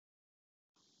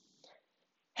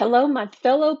Hello, my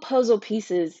fellow puzzle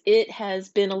pieces. It has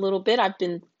been a little bit. I've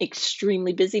been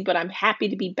extremely busy, but I'm happy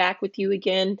to be back with you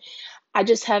again. I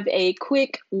just have a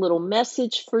quick little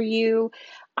message for you.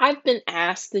 I've been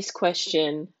asked this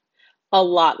question a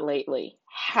lot lately.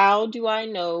 How do I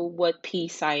know what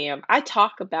piece I am? I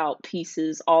talk about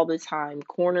pieces all the time,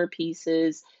 corner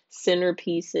pieces, center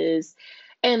pieces,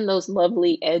 and those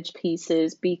lovely edge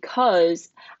pieces because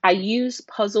I use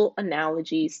puzzle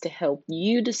analogies to help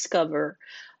you discover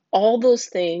all those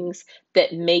things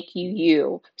that make you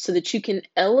you so that you can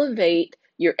elevate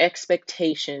your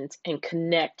expectations and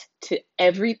connect to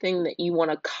everything that you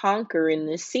want to conquer in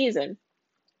this season.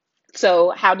 So,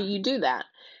 how do you do that?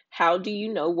 How do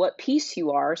you know what piece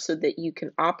you are so that you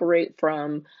can operate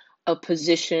from a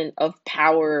position of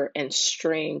power and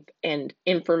strength and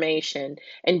information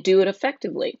and do it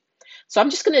effectively? So, I'm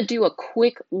just going to do a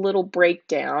quick little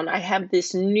breakdown. I have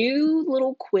this new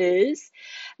little quiz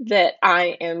that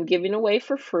I am giving away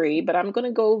for free, but I'm going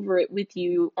to go over it with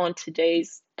you on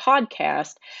today's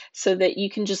podcast so that you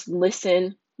can just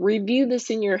listen, review this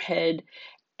in your head,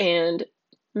 and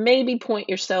maybe point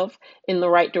yourself in the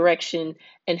right direction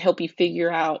and help you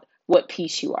figure out what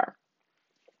piece you are.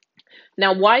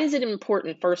 Now, why is it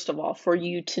important, first of all, for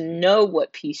you to know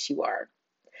what piece you are?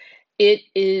 It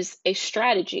is a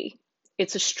strategy.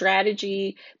 It's a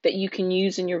strategy that you can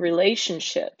use in your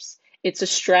relationships. It's a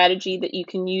strategy that you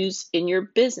can use in your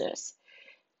business.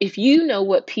 If you know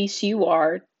what piece you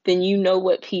are, then you know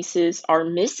what pieces are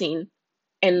missing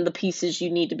and the pieces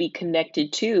you need to be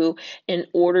connected to in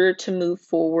order to move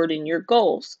forward in your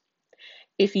goals.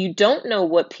 If you don't know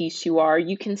what piece you are,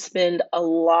 you can spend a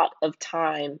lot of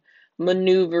time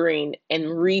maneuvering and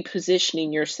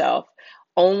repositioning yourself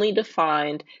only to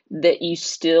find that you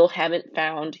still haven't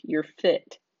found your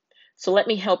fit. So let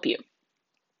me help you.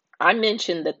 I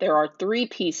mentioned that there are three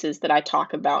pieces that I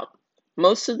talk about.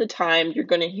 Most of the time, you're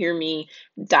going to hear me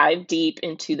dive deep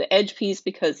into the edge piece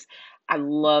because I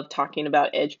love talking about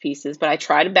edge pieces, but I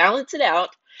try to balance it out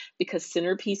because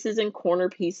center pieces and corner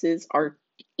pieces are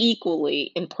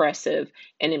equally impressive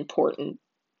and important.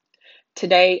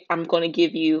 Today, I'm going to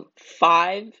give you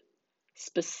 5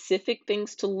 specific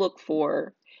things to look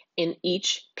for in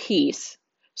each piece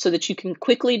so that you can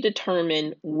quickly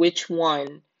determine which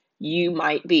one you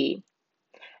might be.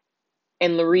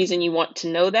 And the reason you want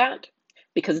to know that,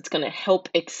 because it's going to help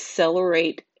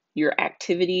accelerate your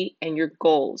activity and your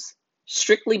goals,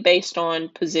 strictly based on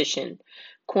position.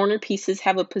 Corner pieces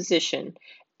have a position,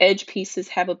 edge pieces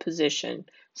have a position,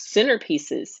 center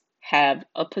pieces have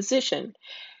a position.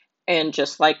 And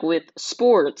just like with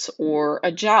sports or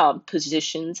a job,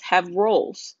 positions have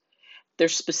roles.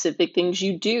 There's specific things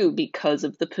you do because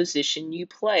of the position you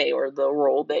play or the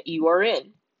role that you are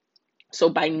in. So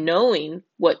by knowing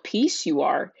what piece you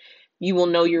are, you will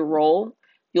know your role,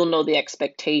 you'll know the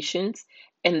expectations,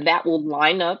 and that will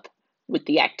line up with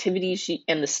the activities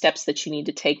and the steps that you need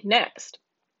to take next.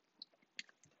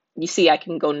 You see, I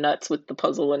can go nuts with the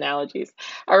puzzle analogies.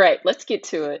 All right, let's get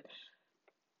to it.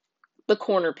 The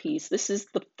corner piece. This is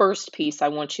the first piece I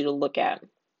want you to look at.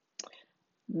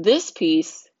 This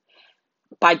piece,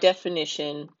 by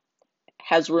definition,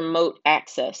 has remote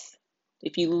access.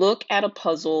 If you look at a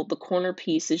puzzle, the corner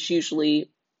piece is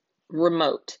usually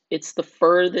remote. It's the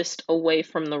furthest away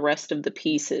from the rest of the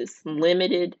pieces,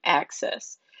 limited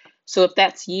access. So if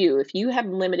that's you, if you have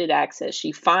limited access,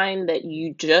 you find that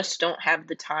you just don't have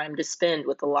the time to spend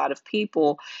with a lot of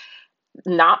people,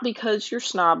 not because you're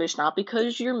snobbish, not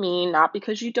because you're mean, not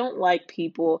because you don't like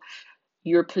people,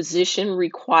 your position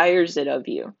requires it of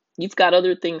you. You've got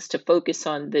other things to focus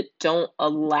on that don't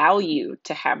allow you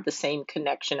to have the same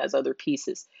connection as other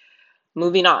pieces.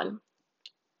 Moving on.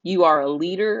 You are a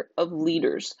leader of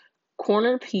leaders.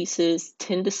 Corner pieces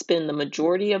tend to spend the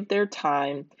majority of their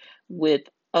time with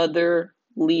other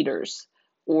leaders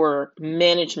or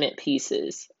management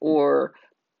pieces or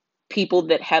people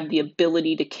that have the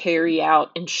ability to carry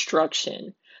out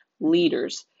instruction,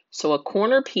 leaders. So a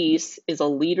corner piece is a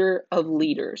leader of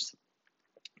leaders.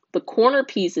 The corner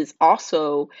piece is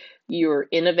also your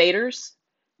innovators.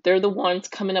 They're the ones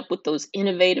coming up with those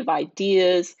innovative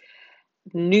ideas,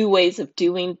 new ways of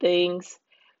doing things.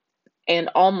 And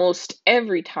almost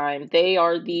every time, they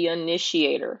are the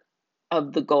initiator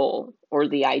of the goal or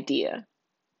the idea.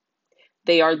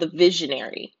 They are the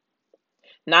visionary.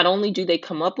 Not only do they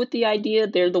come up with the idea,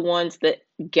 they're the ones that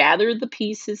gather the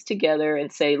pieces together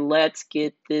and say, let's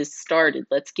get this started.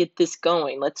 Let's get this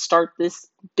going. Let's start this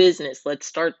business. Let's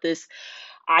start this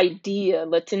idea.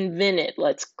 Let's invent it.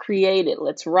 Let's create it.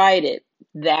 Let's write it.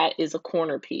 That is a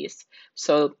corner piece.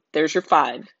 So there's your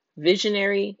 5: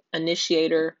 visionary,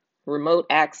 initiator, remote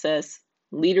access,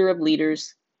 leader of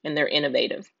leaders, and they're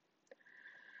innovative.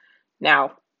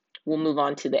 Now, we'll move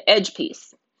on to the edge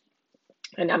piece.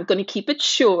 And I'm going to keep it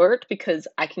short because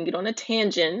I can get on a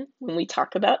tangent when we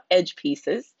talk about edge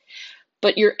pieces.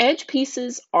 But your edge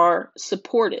pieces are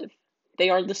supportive. They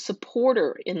are the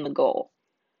supporter in the goal.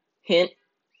 Hint,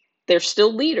 they're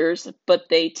still leaders, but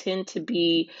they tend to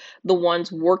be the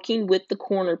ones working with the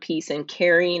corner piece and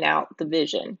carrying out the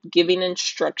vision, giving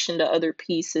instruction to other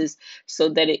pieces so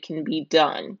that it can be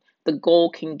done. The goal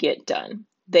can get done.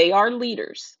 They are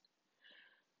leaders.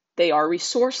 They are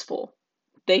resourceful.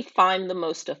 They find the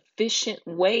most efficient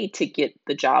way to get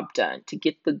the job done, to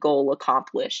get the goal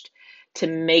accomplished, to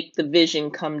make the vision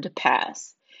come to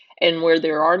pass. And where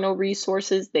there are no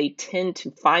resources, they tend to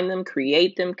find them,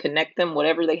 create them, connect them,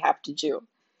 whatever they have to do.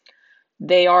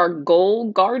 They are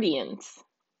goal guardians.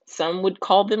 Some would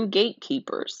call them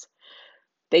gatekeepers.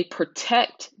 They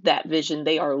protect that vision.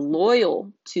 They are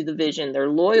loyal to the vision. They're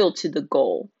loyal to the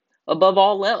goal above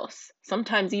all else,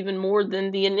 sometimes even more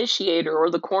than the initiator or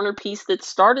the corner piece that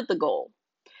started the goal.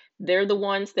 They're the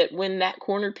ones that when that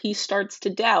corner piece starts to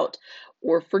doubt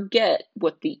or forget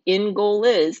what the end goal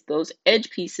is, those edge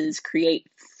pieces create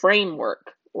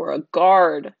framework or a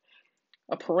guard,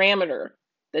 a parameter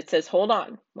that says, hold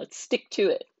on, let's stick to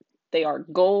it. They are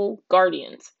goal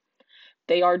guardians.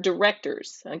 They are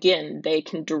directors. Again, they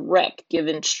can direct, give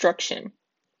instruction.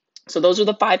 So those are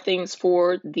the 5 things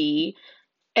for the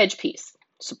edge piece: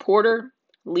 supporter,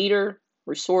 leader,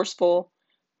 resourceful,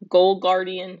 goal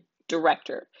guardian,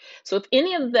 director. So if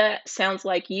any of that sounds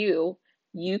like you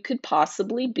could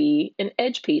possibly be an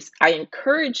edge piece. I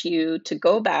encourage you to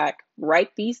go back,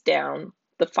 write these down,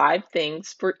 the 5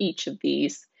 things for each of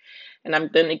these, and I'm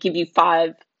going to give you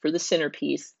 5 for the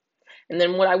centerpiece. And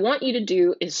then what I want you to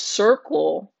do is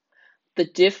circle the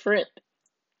different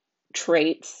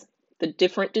traits, the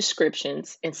different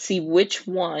descriptions, and see which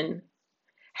one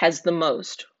has the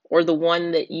most, or the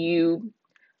one that you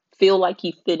feel like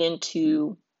you fit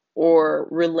into or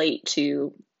relate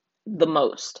to the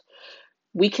most.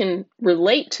 We can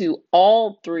relate to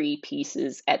all 3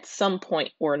 pieces at some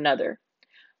point or another,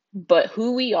 but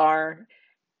who we are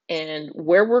and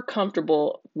where we're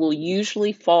comfortable will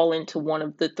usually fall into one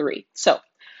of the 3. So,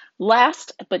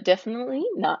 last but definitely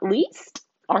not least,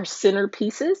 our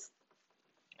centerpieces.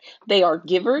 They are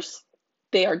givers.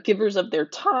 They are givers of their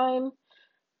time,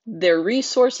 their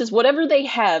resources, whatever they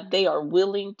have, they are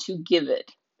willing to give it,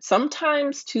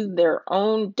 sometimes to their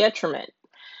own detriment.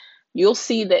 You'll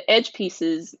see that edge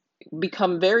pieces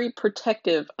become very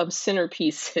protective of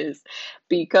centerpieces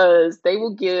because they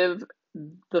will give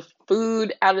the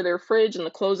food out of their fridge and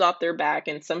the clothes off their back,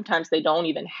 and sometimes they don't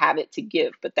even have it to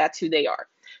give, but that's who they are.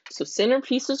 So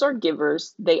centerpieces are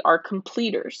givers. They are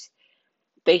completers.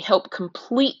 They help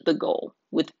complete the goal.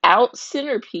 Without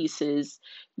centerpieces,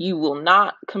 you will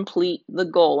not complete the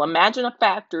goal. Imagine a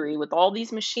factory with all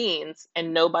these machines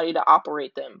and nobody to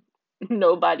operate them,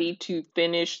 nobody to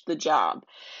finish the job.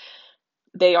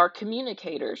 They are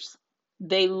communicators.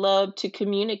 They love to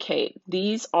communicate.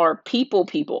 These are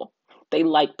people. They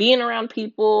like being around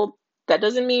people. That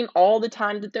doesn't mean all the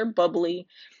time that they're bubbly.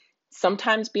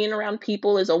 Sometimes being around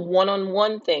people is a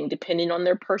one-on-one thing, depending on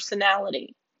their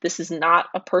personality. This is not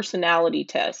a personality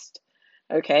test.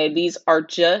 Okay, these are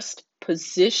just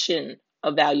position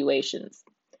evaluations.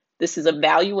 This is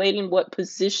evaluating what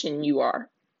position you are.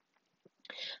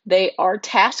 They are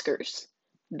taskers.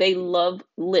 They love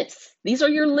lists. These are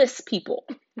your list people.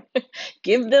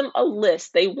 Give them a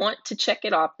list. They want to check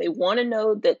it off. They want to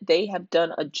know that they have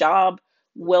done a job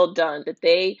well done, that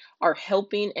they are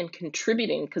helping and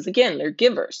contributing, because again, they're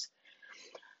givers.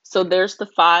 So there's the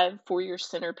 5 for your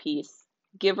centerpiece: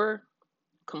 giver,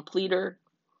 completer,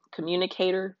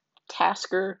 communicator,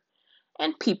 tasker,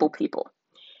 and people.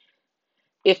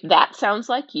 If that sounds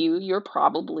like you, you're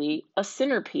probably a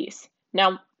centerpiece.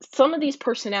 Now, some of these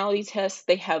personality tests,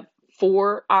 they have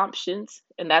 4 options,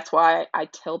 and that's why I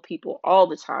tell people all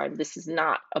the time, this is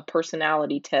not a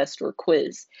personality test or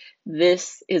quiz.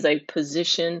 This is a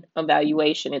position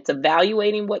evaluation. It's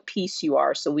evaluating what piece you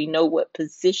are so we know what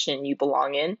position you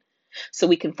belong in, so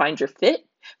we can find your fit,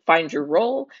 find your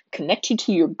role, connect you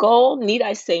to your goal. Need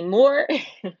I say more?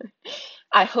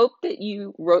 I hope that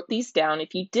you wrote these down.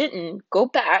 If you didn't, go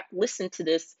back, listen to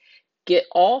this, get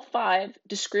all 5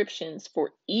 descriptions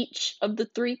for each of the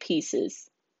 3 pieces.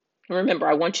 And remember,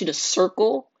 I want you to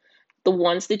circle the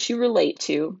ones that you relate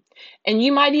to. And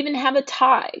you might even have a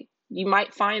tie. You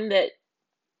might find that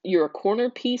you're a corner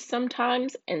piece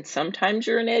sometimes, and sometimes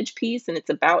you're an edge piece, and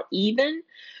it's about even.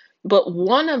 But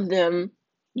one of them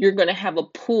you're going to have a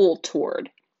pull toward.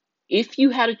 If you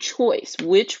had a choice,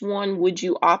 which one would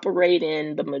you operate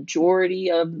in the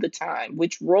majority of the time?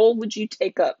 Which role would you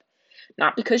take up?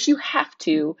 Not because you have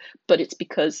to, but it's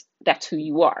because that's who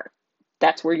you are.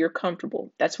 That's where you're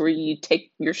comfortable. That's where you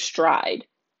take your stride.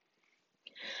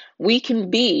 We can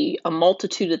be a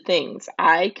multitude of things.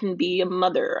 I can be a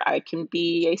mother. I can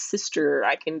be a sister.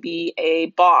 I can be a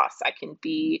boss. I can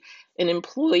be an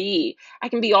employee. I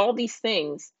can be all these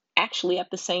things actually at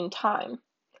the same time.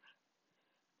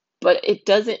 But it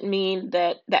doesn't mean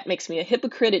that that makes me a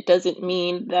hypocrite. It doesn't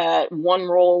mean that one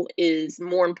role is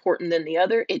more important than the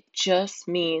other. It just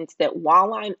means that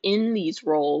while I'm in these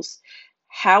roles,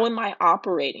 how am I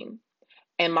operating?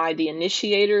 Am I the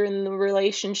initiator in the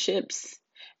relationships?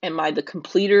 Am I the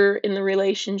completer in the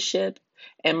relationship?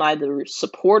 Am I the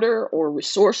supporter or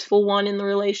resourceful one in the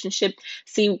relationship?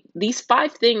 See, these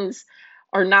five things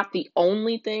are not the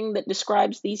only thing that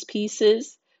describes these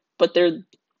pieces, but they're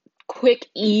quick,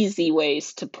 easy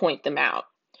ways to point them out.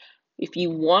 If you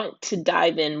want to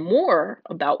dive in more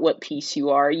about what piece you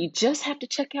are, you just have to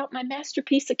check out my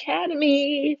Masterpiece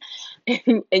Academy.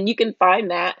 And you can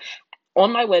find that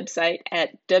on my website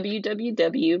at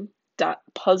www.puzzled,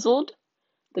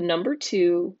 the number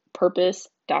two,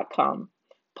 purpose.com.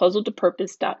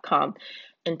 Puzzled2purpose.com.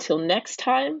 Until next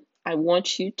time, I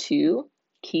want you to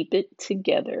keep it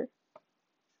together.